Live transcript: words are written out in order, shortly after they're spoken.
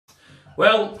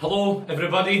Well, hello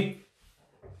everybody.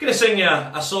 I'm going to sing you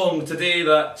a song today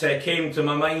that came to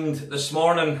my mind this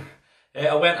morning.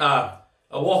 I went a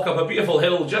walk up a beautiful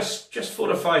hill just 4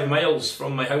 or 5 miles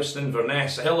from my house in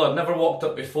Inverness, a hill I'd never walked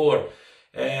up before,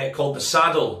 called the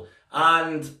Saddle.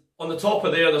 And on the top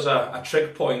of there's a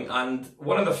trig point, and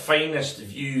one of the finest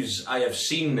views I have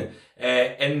seen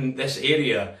in this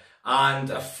area, and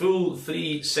a full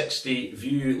 360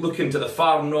 view, looking to the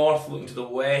far north, looking to the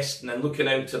west, and then looking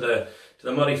out to the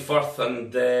Moray Firth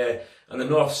and the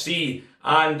North Sea,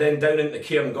 and then down into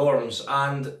Cairngorms.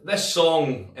 And this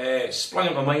song sprung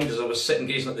in my mind as I was sitting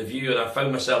gazing at the view, and I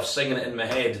found myself singing it in my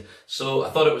head. So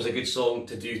I thought it was a good song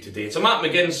to do today. It's a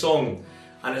McGinn song,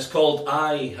 and it's called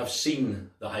I Have Seen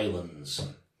the Highlands.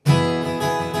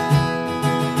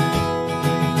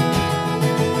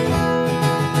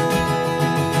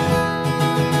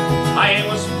 I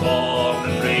was born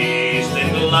and raised in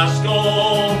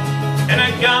Glasgow, in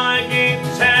a Gallagher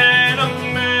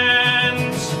tenement,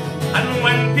 and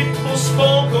when people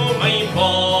spoke of my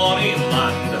bonny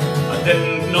land, I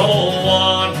didn't know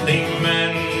what they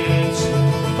meant.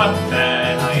 But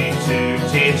then I took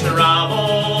to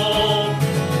travel,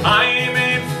 I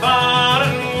made far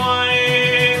and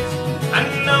wide,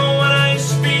 and now when I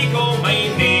speak of my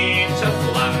native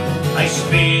land, I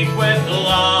speak with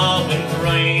love and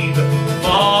pride. For I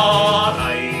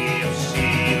have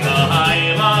seen the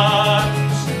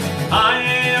Highlands, I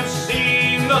have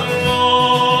seen the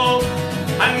Low,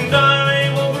 and I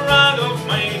will brag of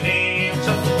my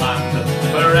native land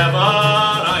wherever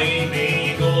I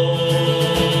may go.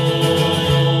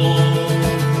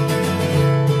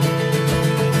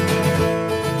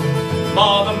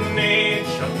 Mother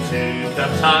Nature took a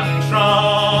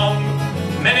tantrum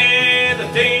many the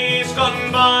days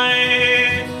gone by,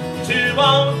 to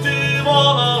outdo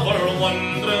all of her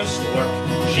wondrous work.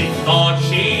 She thought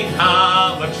she'd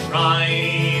have a try.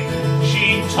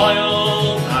 She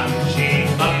toiled and she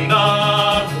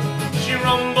thundered, she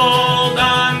rumbled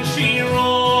and she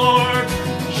roared.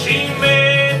 She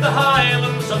made the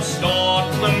Highlands of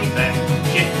Scotland, then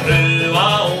she threw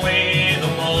away the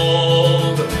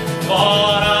mould. For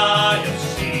I have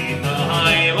seen the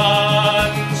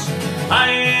Highlands, I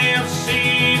have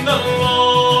seen the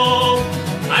Low,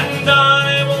 and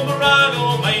I will brag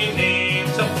of my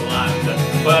native land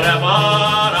wherever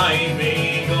I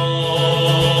may go.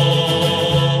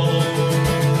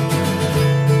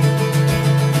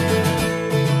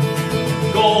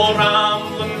 Go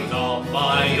rambling up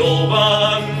by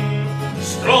Oban,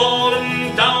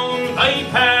 strolling down by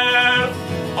Perth,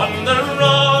 on the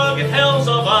rugged hills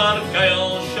of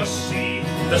Argyll shall see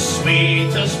the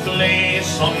sweetest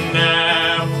place on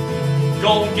earth.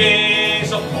 Go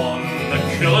gaze upon the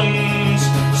Cuillins,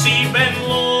 see Ben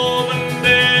Lomond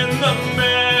in the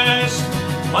mist,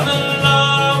 on the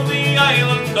lovely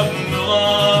island of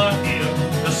Muir, hear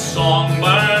the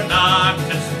songbird at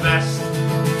its best.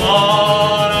 For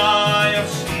I have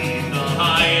seen the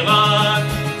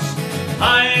Highlands, I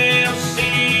have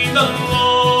seen the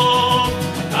Low,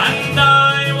 and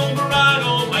I will brag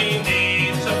of my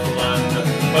native land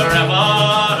wherever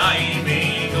I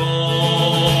may go.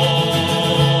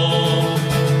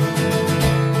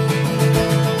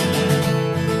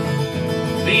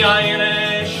 The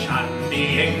Irish and the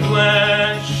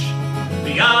English,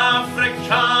 the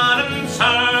African and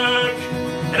Turk,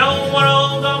 in a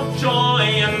world of joy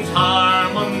and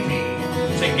harmony,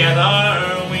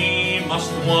 together we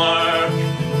must work.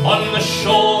 On the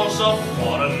shores of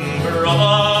foreign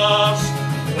brothers,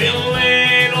 we'll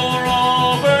lay no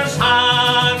robbers'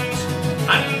 hands,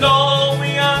 and all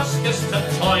we ask is to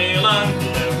toil and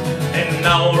live in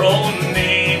our own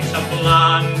native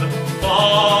land. For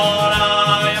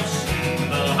I have seen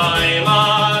the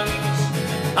Highlands,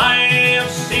 I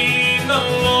have seen the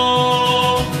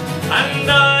Low, and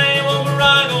I will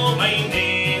brag of my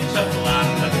native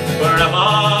land wherever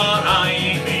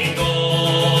I may go.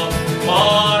 For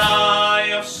I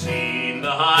have seen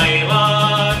the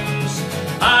Highlands,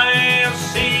 I have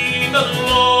seen the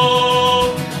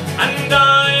Low, and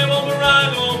I will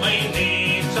brag of my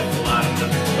native land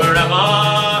wherever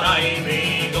I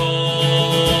may go.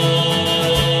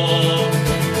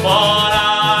 For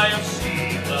I have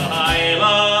seen the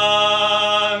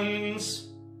Highlands.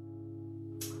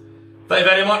 Thank you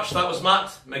very much. That was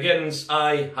Matt McGinn's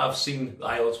I Have Seen the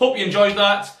Highlands. Hope you enjoyed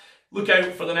that. Look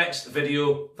out for the next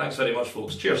video. Thanks very much,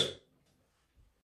 folks. Cheers.